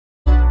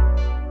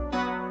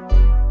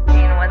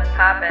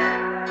poppin'.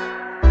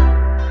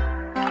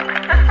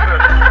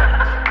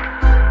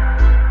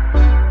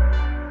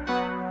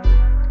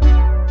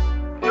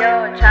 Yo,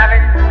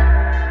 Jeffries.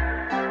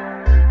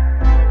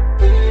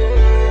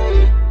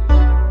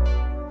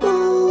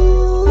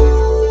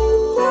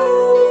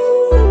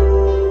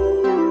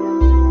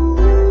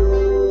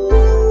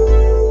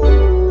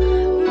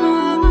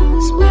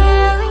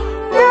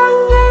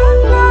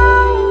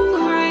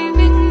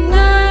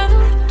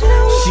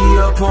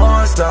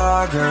 Porn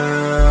star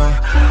girl,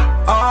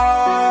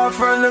 all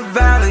from the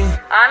valley.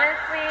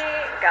 Honestly,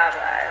 God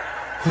bless.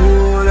 Who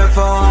left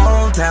her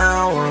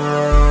hometown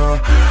world,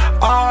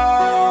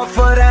 all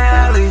for the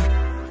alley.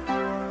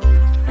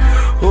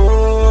 Who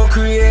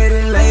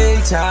created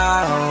Lake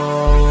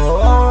Tahoe,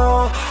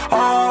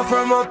 all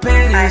from her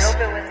panties. I hope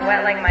it was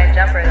wet like my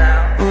jumper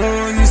though. Who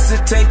used to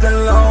take the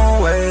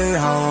long way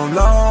home,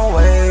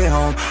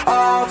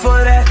 all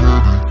for that.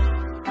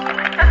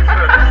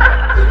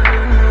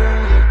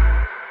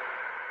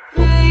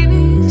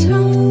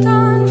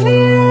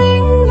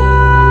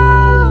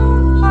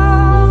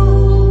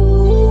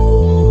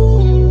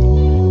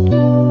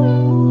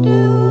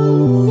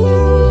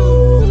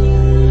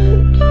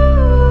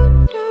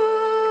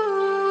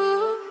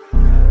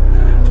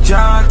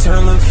 Jacques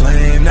turned the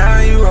flame, now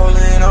you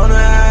rolling on the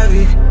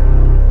Addy.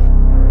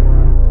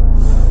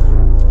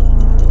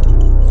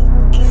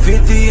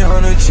 50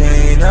 on the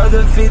chain,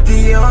 another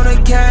 50 on the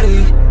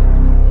Caddy.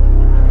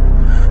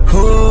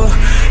 Ooh,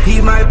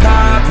 he might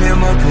pop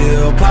him a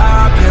pill,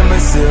 pop him a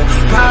seal,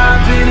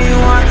 pop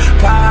anyone,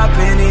 pop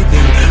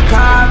anything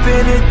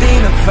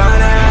to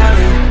find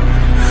Addy.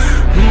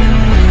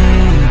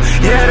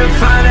 Yeah, to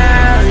find Addy.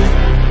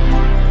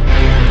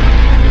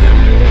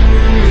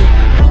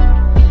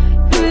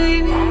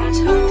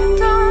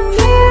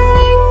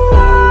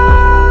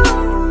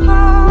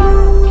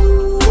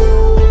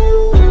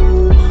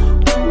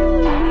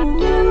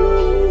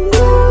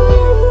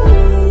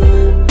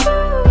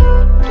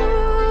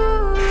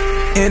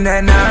 In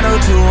that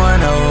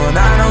 90210,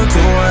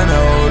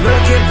 90210,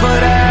 looking for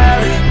the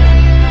alley.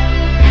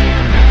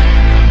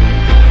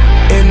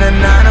 In the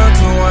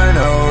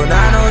 90210,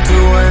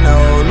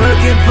 90210,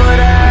 looking for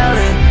the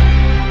alley.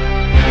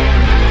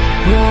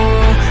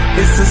 Ooh,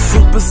 it's a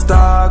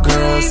superstar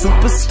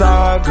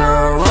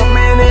girl,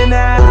 roaming in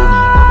that.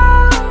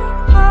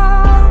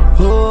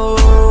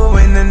 Ooh,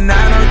 in the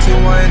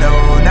 90210,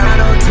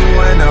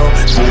 90210.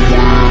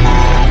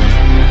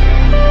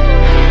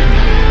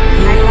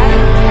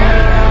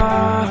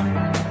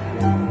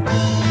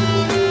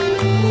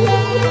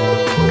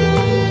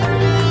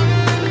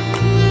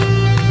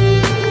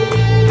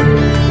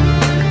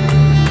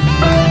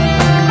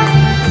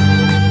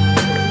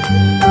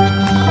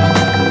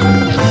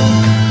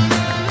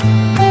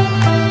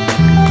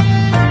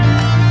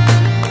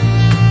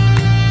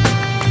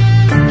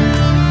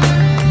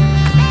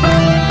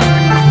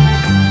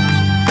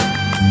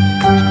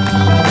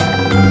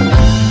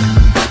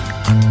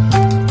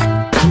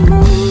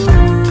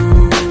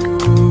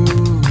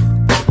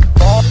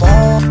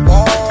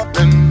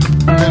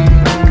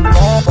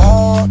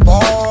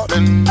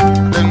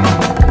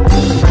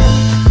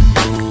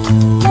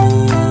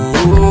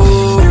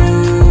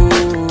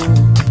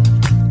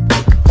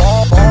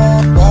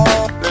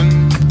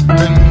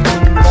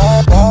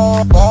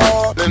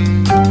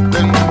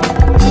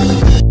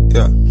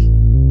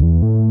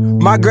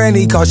 My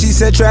granny called, she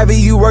said, Travis,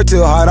 you work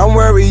too hard, don't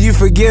worry, you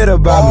forget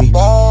about me.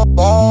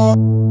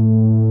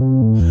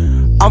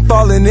 I'm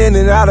falling in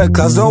and out of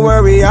class, don't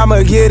worry,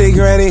 I'ma get it,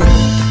 granny.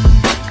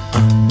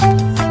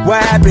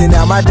 What happened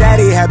now? My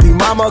daddy happy,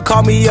 mama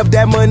called me up,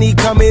 that money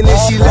coming and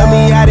she love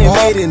me, I done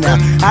made it now.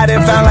 I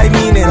done found like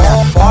meaning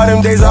now, all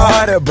them days are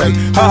hard to break,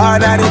 her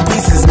heart out in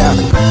pieces now.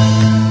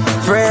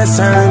 Friends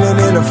turning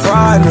into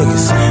fraud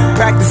niggas,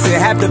 practicing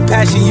half the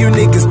passion, you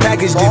niggas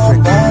package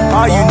different.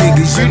 All you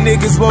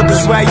niggas want the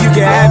swag, you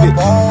can have it.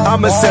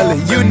 I'ma sell it,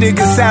 you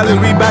niggas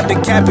salary bout the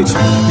cabbage.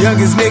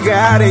 Youngest nigga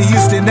out of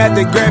Houston at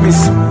the Grammys,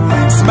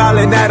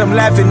 smiling at him,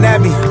 laughing at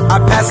me. I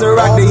pass a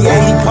rock to yeah,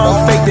 he punk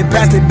faked and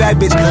passed it back,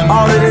 bitch.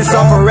 All of this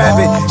off a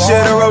rabbit,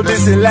 shoulda wrote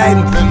this in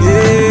Latin.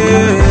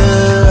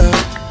 Yeah,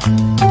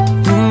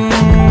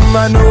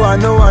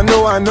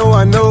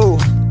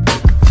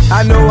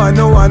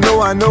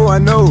 I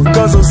know.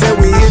 Guzzle said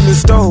we in the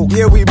stove.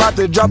 Yeah, we bout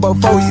to drop a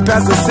 4. He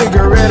passed a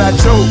cigarette, I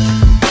choke.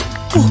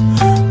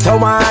 Told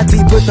my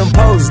auntie put them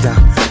poles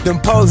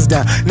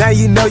down. Now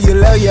you know you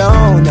love your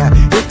own now.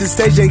 Hit the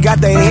stage, they got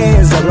their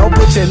hands up. Don't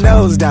put your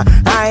nose down.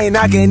 I ain't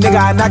knocking, nigga,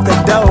 I knock the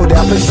door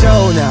down for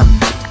sure now.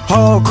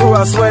 Whole crew,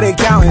 I swear they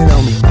counting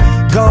on me.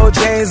 Gold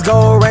chains,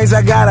 gold rings,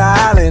 I got an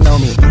island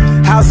on me.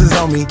 Houses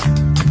on me,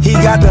 he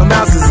got them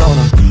houses on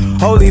him.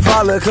 Holy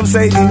Father, come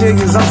save these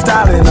niggas, I'm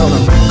styling on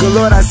them. Good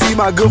Lord, I see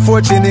my good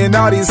fortune in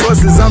all these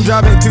horses. I'm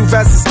driving too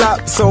fast to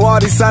stop, so all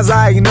these signs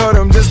I ignore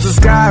them. Just the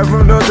sky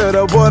from north to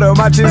the border,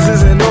 my chips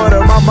is in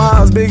order. My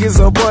mom's biggest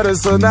supporter,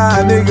 so now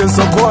niggas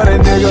support a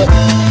nigga.